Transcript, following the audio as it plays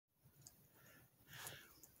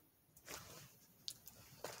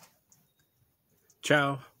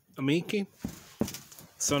Ciao amici,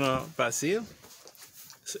 sono Basil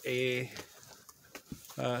e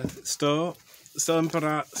sto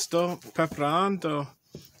preparando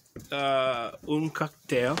un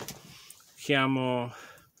cocktail. Chiamo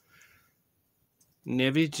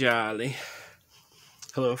Neve Gialli.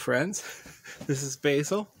 Hello friends, this is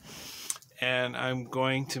Basil and I'm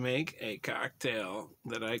going to make a cocktail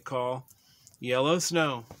that I call Yellow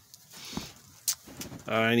Snow.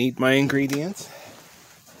 I need my ingredients.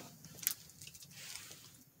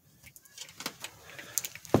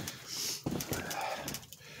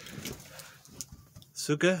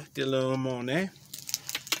 Succo di limone,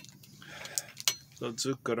 lo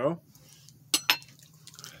zucchero,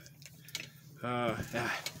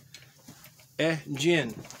 e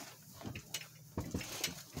gin,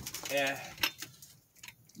 e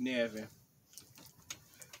neve,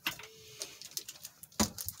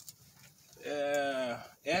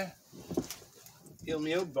 e il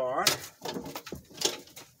mio bar,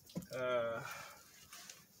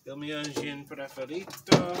 il mio gin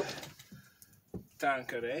preferito,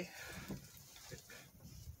 Tanqueray,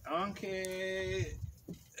 anche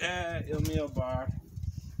il mio bar.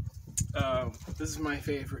 This is my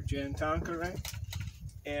favorite gin, Tanqueray,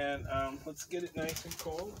 and let's get it nice and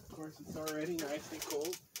cold. Of course, it's already nicely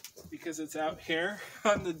cold because it's out here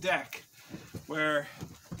on the deck where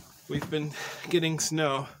we've been getting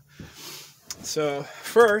snow. So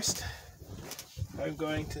first, I'm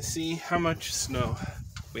going to see how much snow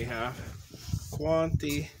we have.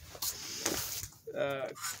 Quanti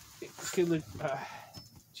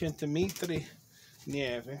centimetri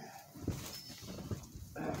neve.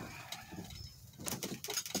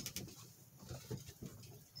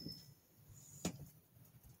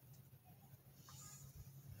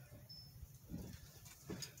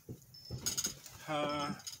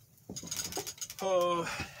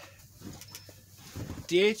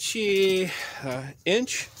 Dieci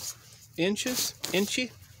inches.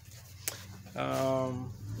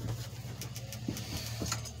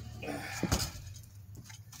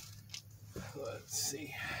 Let's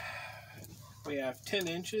see. We have 10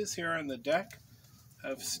 inches here on the deck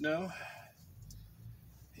of snow,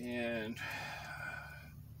 and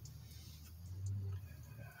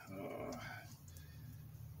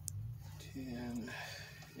 10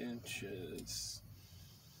 inches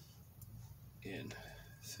in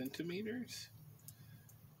centimeters.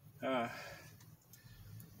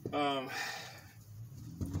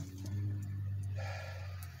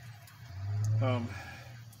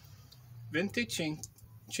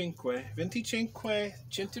 25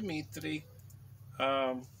 centimetri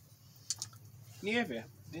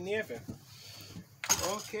di neve.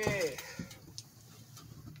 Okay.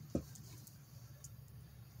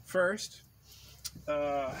 First,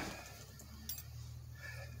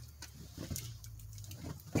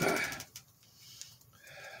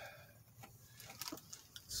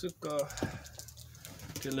 succo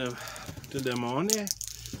di limone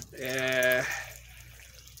e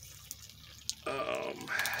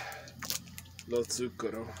lo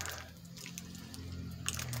zucchero.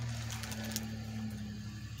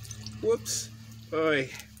 Whoops. Oi.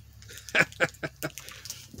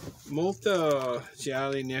 Molto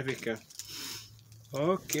gialli nevica.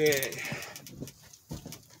 Ok.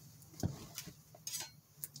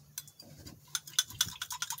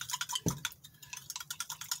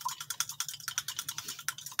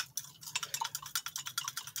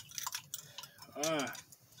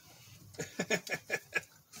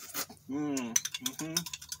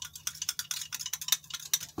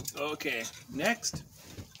 Okay, next,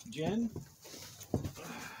 gin.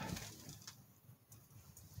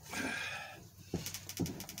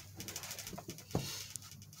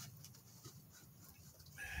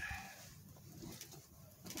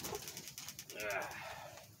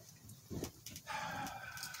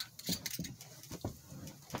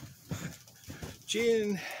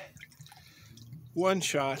 Gin, one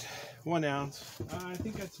shot, 1 ounce. I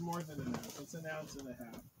think that's more than an ounce. It's 1.5 ounces.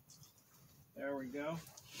 There we go.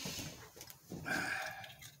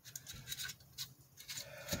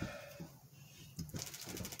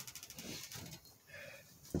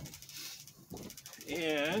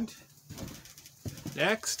 And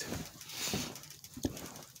next,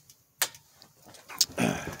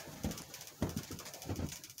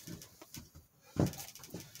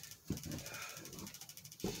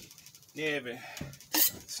 neve,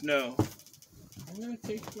 snow. I'm going to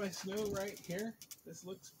take my snow right here. This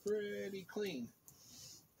looks pretty clean.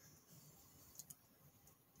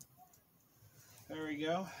 There we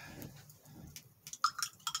go.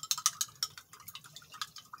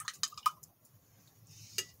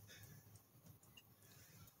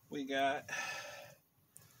 We got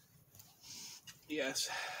Yes.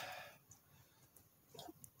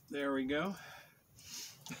 There we go.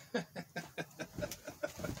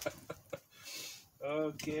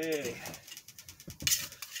 Okay.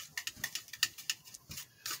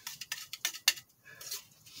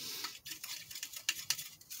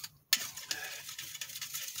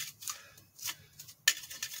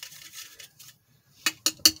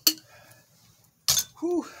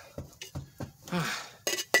 Whew.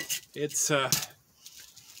 It's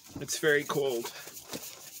very cold.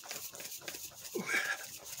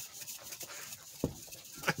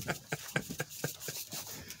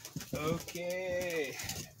 Okay.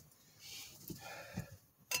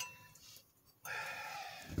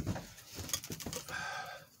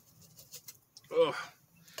 Oh,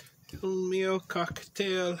 il mio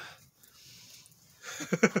cocktail.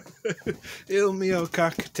 Il mio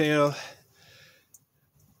cocktail.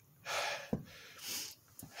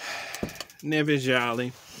 Neve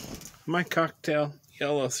Jolly. My cocktail,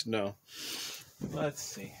 yellow snow. Let's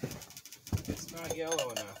see. It's not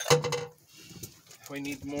yellow enough. We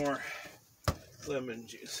need more lemon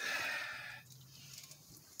juice.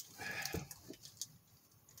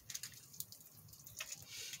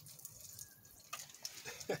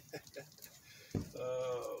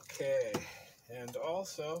 Okay. And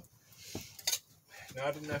also,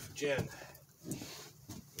 not enough gin.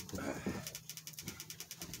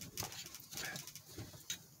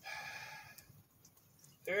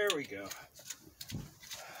 There we go.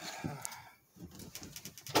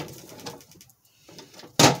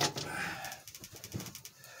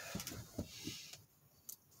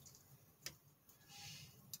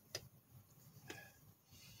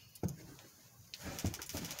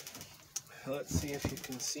 Let's see if you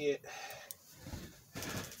can see it.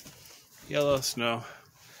 Yellow snow.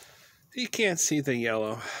 You can't see the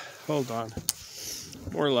yellow. Hold on.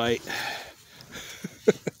 More light.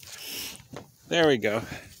 There we go.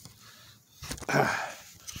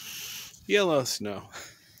 Yellow snow.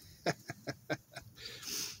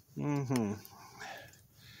 Mm-hmm.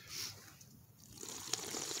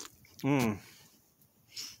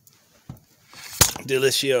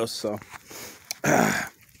 Delicioso.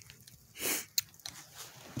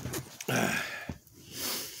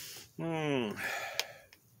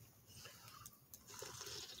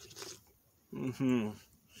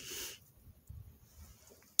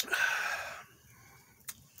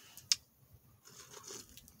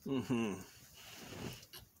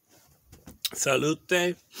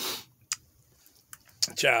 Salute.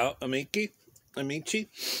 Ciao, amici.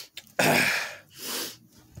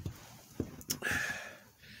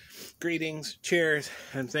 Greetings, cheers,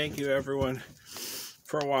 and thank you everyone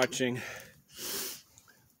for watching.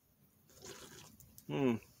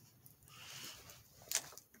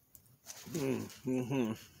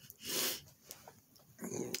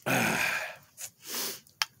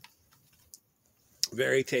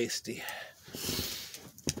 Very tasty.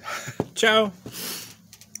 Ciao.